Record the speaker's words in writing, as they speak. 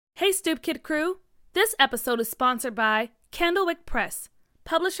Hey Stoop Kid crew, this episode is sponsored by Candlewick Press,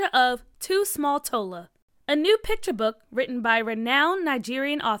 publisher of Too Small Tola, a new picture book written by renowned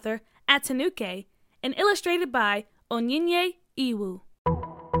Nigerian author Atanuke and illustrated by Onyinye Iwu.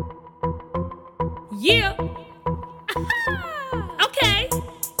 Yeah! Okay,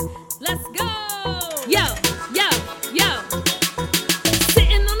 let's go! Yo!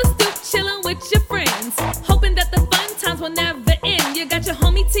 Sitting on the stoop, chilling with your friends, hoping that the fun times will never end. You got your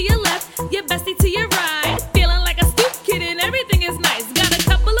homie to your left, your bestie to your right, feeling like a stoop kid and everything is nice. Got a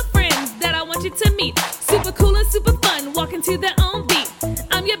couple of friends that I want you to meet, super cool and super fun, walking to their own beat.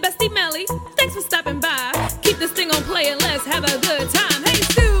 I'm your bestie Melly, thanks for stopping by. Keep this thing on play and let's have a good time. Hey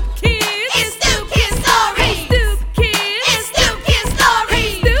Stoop Kids! It's Stoop Kid Stories! Stoop Kids! It's Stoop Kid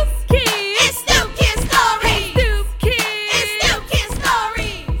Stories! Stoop Kids! It's Stoop Kid Stories! Stoop Kids! It's Stoop Kid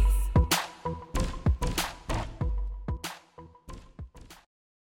Stories!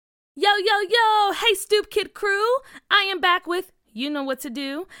 Yo, hey Stoop Kid crew, I am back with You Know What to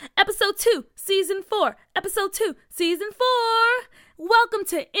Do, Episode 2, Season 4, Episode 2, Season 4. Welcome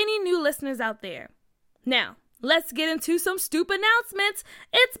to any new listeners out there. Now, let's get into some Stoop announcements.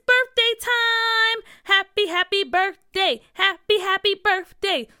 It's birthday time! Happy birthday! Happy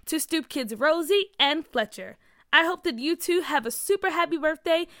birthday to Stoop Kids Rosie and Fletcher. I hope that you two have a super happy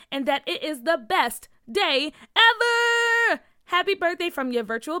birthday and that it is the best day ever! Happy birthday from your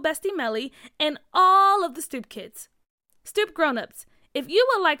virtual bestie Melly and all of the Stoop Kids. Stoop grown-ups, if you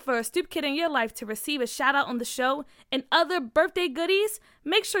would like for a Stoop Kid in your life to receive a shout-out on the show and other birthday goodies,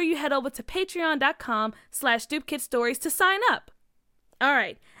 make sure you head over to patreon.com/StoopKidStories to sign up. All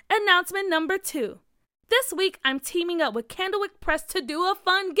right, announcement number 2. This week, I'm teaming up with Candlewick Press to do a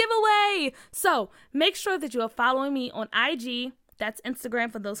fun giveaway. So make sure that you are following me on IG, that's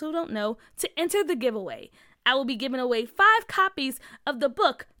Instagram for those who don't know, to enter the giveaway. I will be giving away 5 copies of the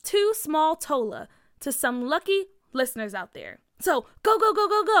book Too Small Tola to some lucky listeners out there. So go.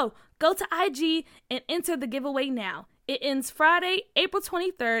 Go to IG and enter the giveaway now. It ends Friday, April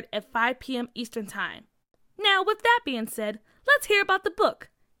 23rd at 5 p.m. Eastern Time. Now, with that being said, let's hear about the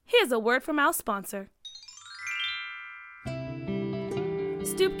book. Here's a word from our sponsor.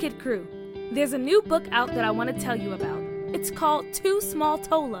 Stoop Kid crew, there's a new book out that I want to tell you about. It's called Too Small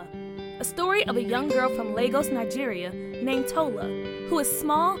Tola, a story of a young girl from Lagos, Nigeria named Tola, who is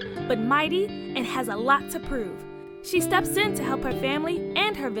small but mighty and has a lot to prove. She steps in to help her family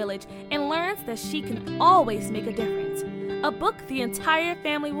and her village and learns that she can always make a difference. A book the entire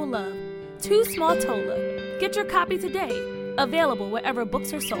family will love. Too Small Tola. Get your copy today. Available wherever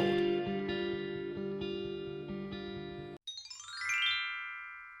books are sold.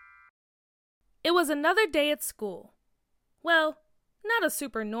 It was another day at school. Well, not a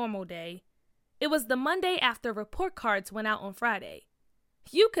super normal day. It was the Monday after report cards went out on Friday.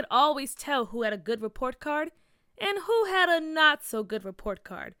 You could always tell who had a good report card and who had a not-so-good report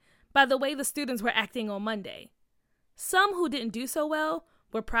card by the way the students were acting on Monday. Some who didn't do so well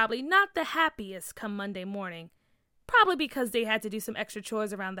were probably not the happiest come Monday morning, probably because they had to do some extra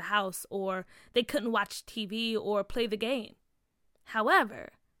chores around the house or they couldn't watch TV or play the game.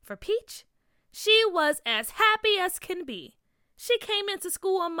 However, for Peach, she was as happy as can be. She came into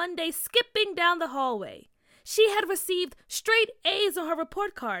school on Monday skipping down the hallway. She had received straight A's on her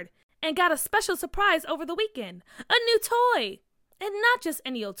report card and got a special surprise over the weekend, a new toy. And not just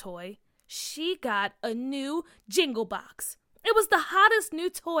any old toy. She got a new Jingle Box. It was the hottest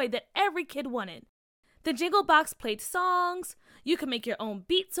new toy that every kid wanted. The Jingle Box played songs, you could make your own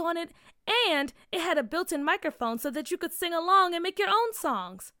beats on it, and it had a built-in microphone so that you could sing along and make your own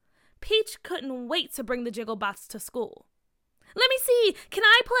songs. Peach couldn't wait to bring the Jingle Box to school. Let me see, can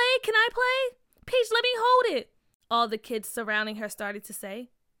I play? Peach, let me hold it, all the kids surrounding her started to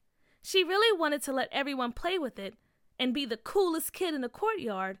say. She really wanted to let everyone play with it and be the coolest kid in the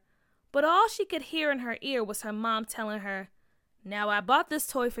courtyard, but all she could hear in her ear was her mom telling her, "Now I bought this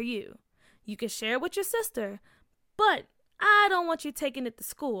toy for you. You can share it with your sister, but I don't want you taking it to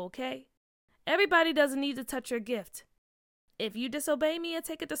school, okay? Everybody doesn't need to touch your gift. If you disobey me and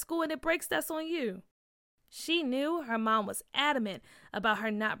take it to school and it breaks, that's on you." She knew her mom was adamant about her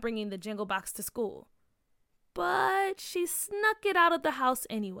not bringing the Jingle Box to school, but she snuck it out of the house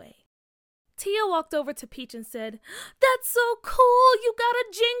anyway. Tia walked over to Peach and said, "That's so cool, you got a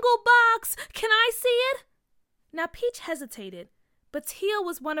Jingle Box. Can I see it?" Now Peach hesitated, but Tia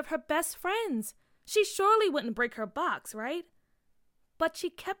was one of her best friends. She surely wouldn't break her box, right? But she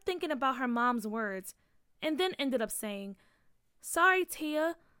kept thinking about her mom's words and then ended up saying, "Sorry,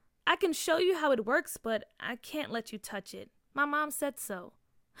 Tia. I can show you how it works, but I can't let you touch it. My mom said so."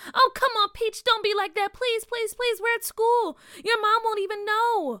 "Oh, come on, Peach, don't be like that. Please, we're at school. Your mom won't even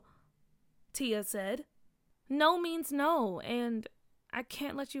know." Tia said. No means no, and I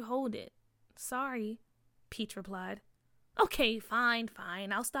can't let you hold it. Sorry, Peach replied. Okay, fine,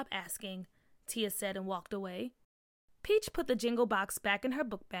 I'll stop asking, Tia said and walked away. Peach put the jingle box back in her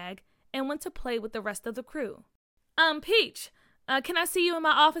book bag and went to play with the rest of the crew. Peach, can I see you in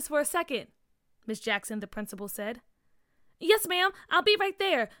my office for a second? Miss Jackson, the principal, said. Yes, ma'am, I'll be right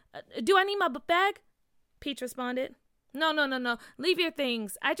there. Do I need my book bag? Peach responded. No. Leave your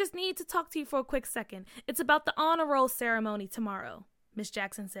things. I just need to talk to you for a quick second. It's about the honor roll ceremony tomorrow, Miss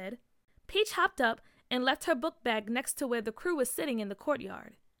Jackson said. Peach hopped up and left her book bag next to where the crew was sitting in the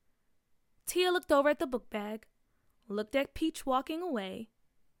courtyard. Tia looked over at the book bag, looked at Peach walking away,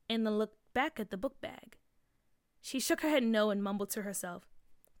 and then looked back at the book bag. She shook her head no and mumbled to herself,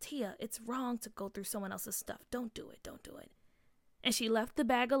 Tia, it's wrong to go through someone else's stuff. Don't do it. And she left the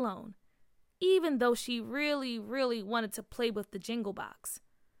bag alone, even though she really wanted to play with the jingle box.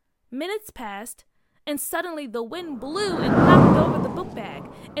 Minutes passed, and suddenly the wind blew and knocked over the book bag,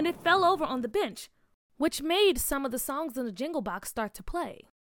 and it fell over on the bench, which made some of the songs in the jingle box start to play.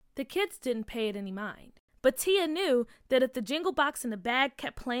 The kids didn't pay it any mind, but Tia knew that if the jingle box in the bag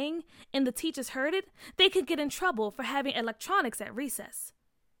kept playing and the teachers heard it, they could get in trouble for having electronics at recess.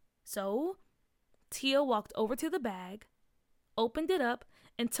 So, Tia walked over to the bag, opened it up,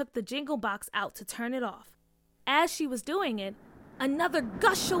 and took the jingle box out to turn it off. As she was doing it, another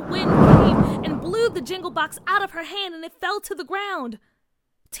gush of wind came and blew the jingle box out of her hand and it fell to the ground.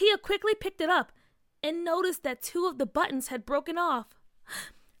 Tia quickly picked it up and noticed that 2 of the buttons had broken off.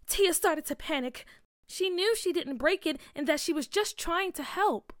 Tia started to panic. She knew she didn't break it and that she was just trying to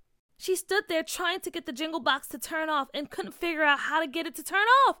help. She stood there trying to get the jingle box to turn off and couldn't figure out how to get it to turn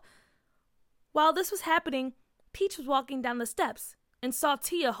off. While this was happening, Peach was walking down the steps and saw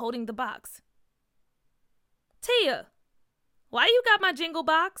Tia holding the box. Tia, why you got my jingle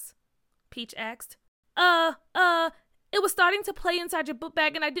box? Peach asked. It was starting to play inside your book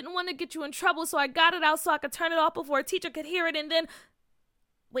bag and I didn't want to get you in trouble, so I got it out so I could turn it off before a teacher could hear it and then...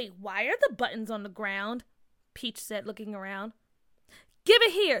 Wait, why are the buttons on the ground? Peach said, looking around. Give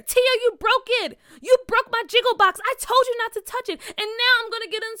it here. Tia, you broke it. You broke my jingle box. I told you not to touch it, and now I'm going to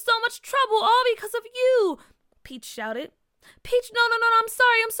get in so much trouble, all because of you, Peach shouted. Peach, no, I'm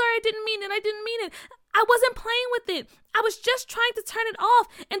sorry, I didn't mean it. I wasn't playing with it. I was just trying to turn it off,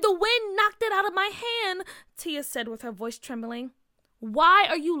 and the wind knocked it out of my hand, Tia said with her voice trembling. Why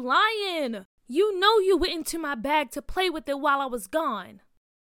are you lying? You know you went into my bag to play with it while I was gone.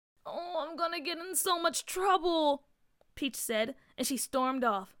 Oh, I'm gonna get in so much trouble, Peach said, and she stormed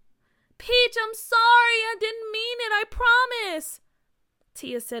off. Peach, I'm sorry, I didn't mean it, I promise,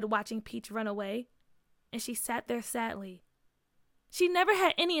 Tia said, watching Peach run away, and she sat there sadly. She never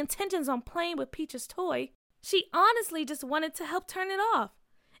had any intentions on playing with Peach's toy. She honestly just wanted to help turn it off.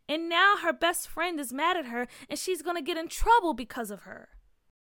 And now her best friend is mad at her and she's going to get in trouble because of her.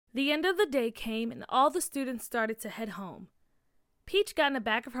 The end of the day came and all the students started to head home. Peach got in the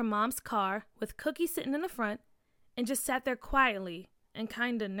back of her mom's car with Cookie sitting in the front and just sat there quietly and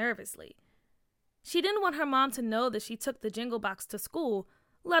kind of nervously. She didn't want her mom to know that she took the jingle box to school,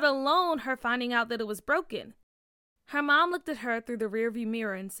 let alone her finding out that it was broken. Her mom looked at her through the rearview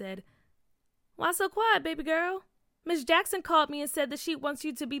mirror and said, Why so quiet, baby girl? Miss Jackson called me and said that she wants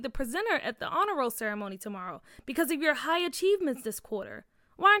you to be the presenter at the honor roll ceremony tomorrow because of your high achievements this quarter.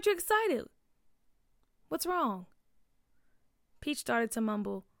 Why aren't you excited? What's wrong? Peach started to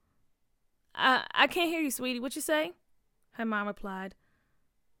mumble. I can't hear you, sweetie. What you say? Her mom replied.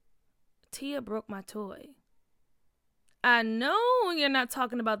 Tia broke my toy. I know you're not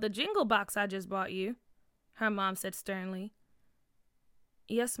talking about the jingle box I just bought you, her mom said sternly.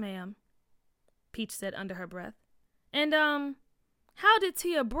 Yes, ma'am, Peach said under her breath. And, how did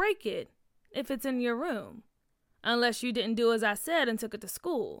Tia break it if it's in your room? Unless you didn't do as I said and took it to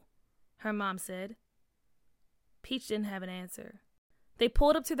school, her mom said. Peach didn't have an answer. They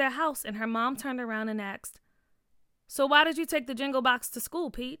pulled up to their house and her mom turned around and asked, So why did you take the jingle box to school,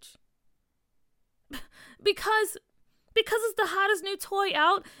 Peach? Because it's the hottest new toy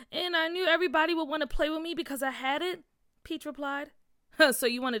out, and I knew everybody would want to play with me because I had it, Peach replied. So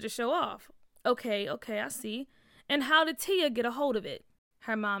you wanted to show off? Okay, I see. And how did Tia get a hold of it?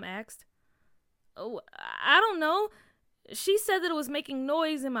 Her mom asked. Oh, I don't know. She said that it was making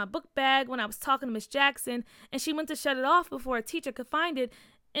noise in my book bag when I was talking to Miss Jackson, and she went to shut it off before a teacher could find it,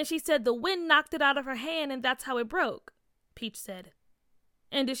 and she said the wind knocked it out of her hand, and that's how it broke, Peach said.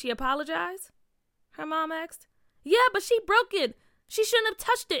 And did she apologize? Her mom asked. Yeah, but she broke it. She shouldn't have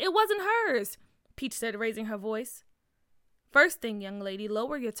touched it. It wasn't hers, Peach said, raising her voice. First thing, young lady,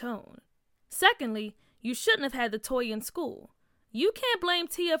 lower your tone. Secondly, you shouldn't have had the toy in school. You can't blame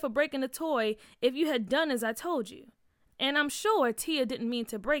Tia for breaking the toy if you had done as I told you. And I'm sure Tia didn't mean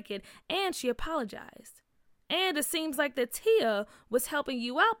to break it, and she apologized. And it seems like that Tia was helping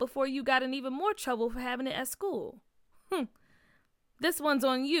you out before you got in even more trouble for having it at school. This one's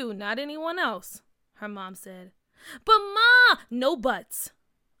on you, not anyone else, her mom said. But Ma, no buts.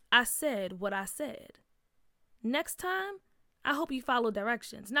 I said what I said. Next time, I hope you follow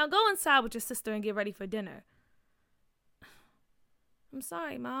directions. Now go inside with your sister and get ready for dinner. I'm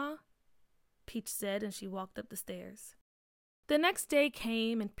sorry, Ma, Peach said, and she walked up the stairs. The next day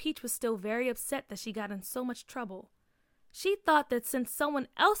came, and Peach was still very upset that she got in so much trouble. She thought that since someone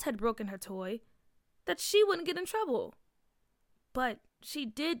else had broken her toy, that she wouldn't get in trouble. But she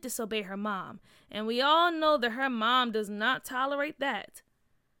did disobey her mom, and we all know that her mom does not tolerate that.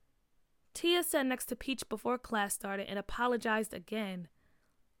 Tia sat next to Peach before class started and apologized again.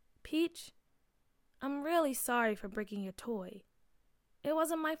 Peach, I'm really sorry for breaking your toy. It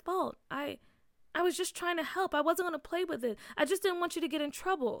wasn't my fault. I was just trying to help. I wasn't going to play with it. I just didn't want you to get in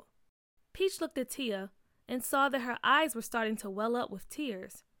trouble. Peach looked at Tia and saw that her eyes were starting to well up with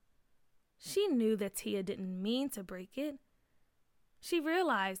tears. She knew that Tia didn't mean to break it. She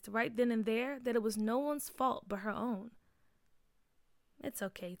realized right then and there that it was no one's fault but her own. It's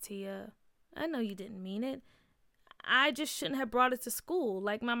okay, Tia. I know you didn't mean it. I just shouldn't have brought it to school,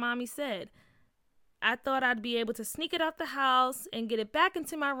 like my mommy said. I thought I'd be able to sneak it out the house and get it back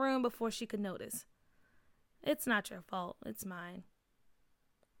into my room before she could notice. It's not your fault, it's mine,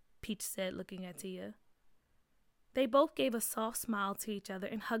 Peach said, looking at Tia. They both gave a soft smile to each other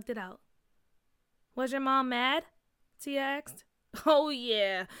and hugged it out. Was your mom mad? Tia asked. Oh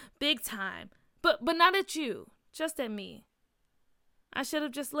yeah, big time. But not at you, just at me. I should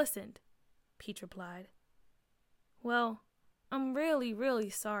have just listened, Peach replied. Well, I'm really, really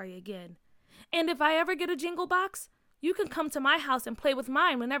sorry again. And if I ever get a Jingle box, you can come to my house and play with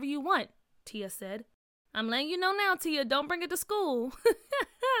mine whenever you want, Tia said. I'm letting you know now, Tia, don't bring it to school,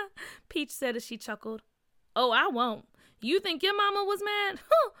 Peach said as she chuckled. Oh, I won't. You think your mama was mad?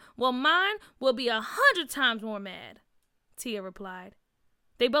 Well, mine will be 100 times more mad, Tia replied.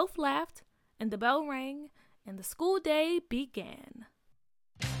 They both laughed, and the bell rang, and the school day began.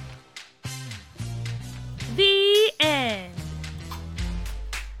 The end.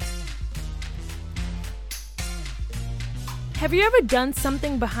 Have you ever done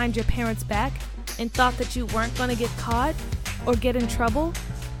something behind your parents' back and thought that you weren't going to get caught or get in trouble?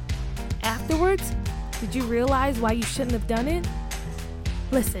 Afterwards, did you realize why you shouldn't have done it?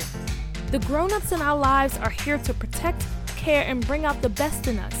 Listen, the grown-ups in our lives are here to protect, care, and bring out the best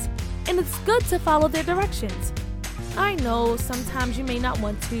in us, and it's good to follow their directions. I know sometimes you may not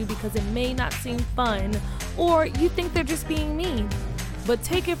want to because it may not seem fun, or you think they're just being mean, but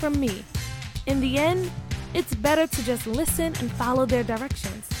take it from me. In the end, it's better to just listen and follow their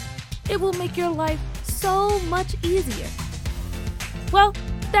directions. It will make your life so much easier. Well,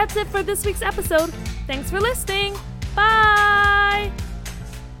 that's it for this week's episode. Thanks for listening. Bye!